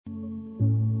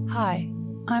Hi,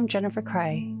 I'm Jennifer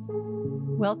Cray.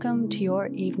 Welcome to your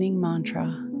evening mantra.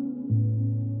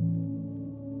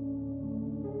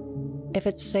 If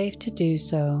it's safe to do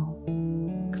so,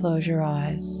 close your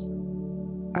eyes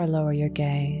or lower your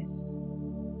gaze.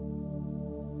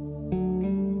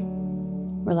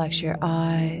 Relax your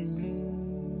eyes,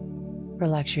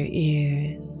 relax your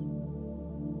ears,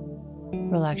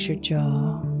 relax your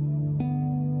jaw.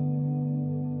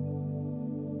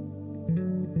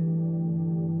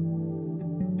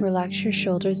 Relax your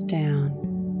shoulders down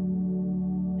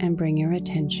and bring your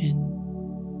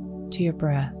attention to your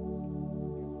breath.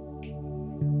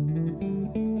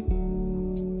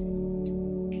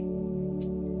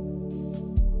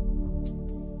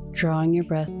 Drawing your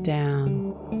breath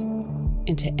down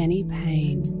into any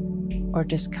pain or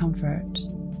discomfort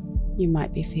you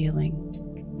might be feeling.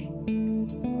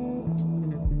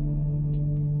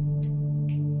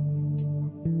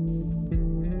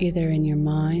 Either in your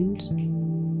mind,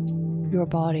 your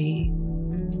body,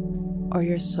 or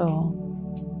your soul.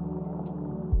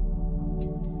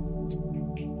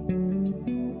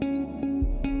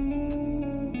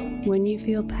 When you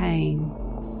feel pain,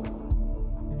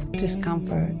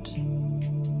 discomfort,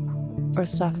 or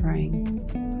suffering,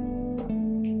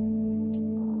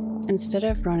 instead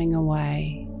of running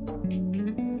away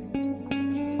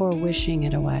or wishing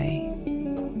it away,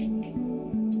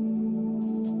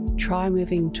 try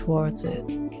moving towards it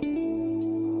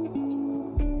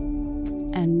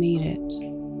and meet it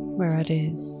where it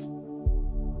is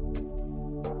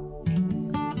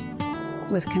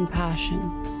with compassion.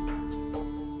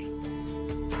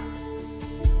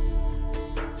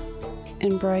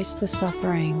 Embrace the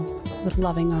suffering with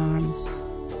loving arms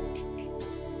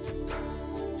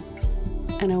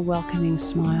and a welcoming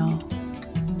smile.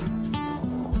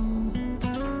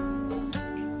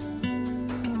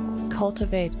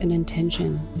 Cultivate an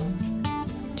intention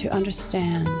to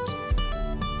understand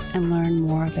and learn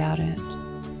more about it.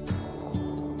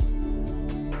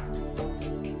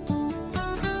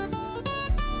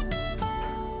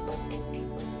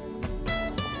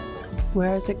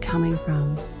 Where is it coming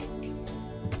from?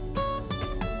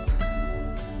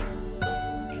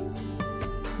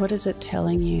 What is it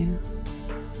telling you?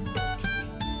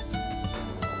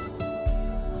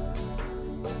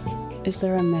 Is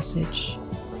there a message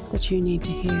that you need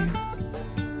to hear?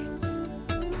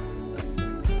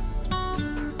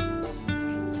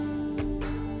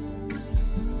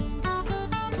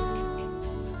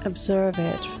 Observe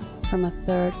it from a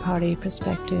third-party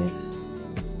perspective,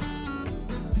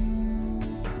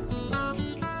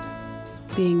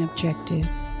 being objective,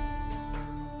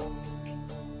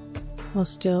 while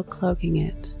still cloaking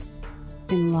it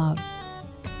in love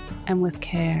and with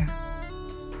care.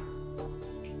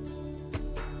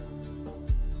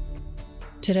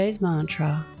 Today's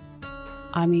mantra: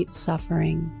 I meet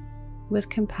suffering with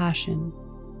compassion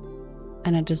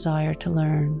and a desire to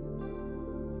learn.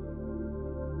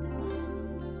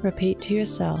 Repeat to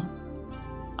yourself,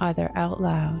 either out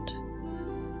loud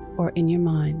or in your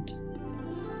mind: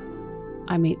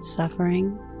 I meet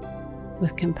suffering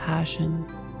with compassion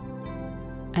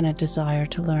and a desire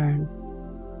to learn.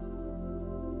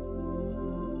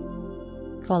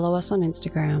 Follow us on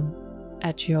Instagram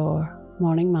at Your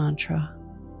Morning Mantra.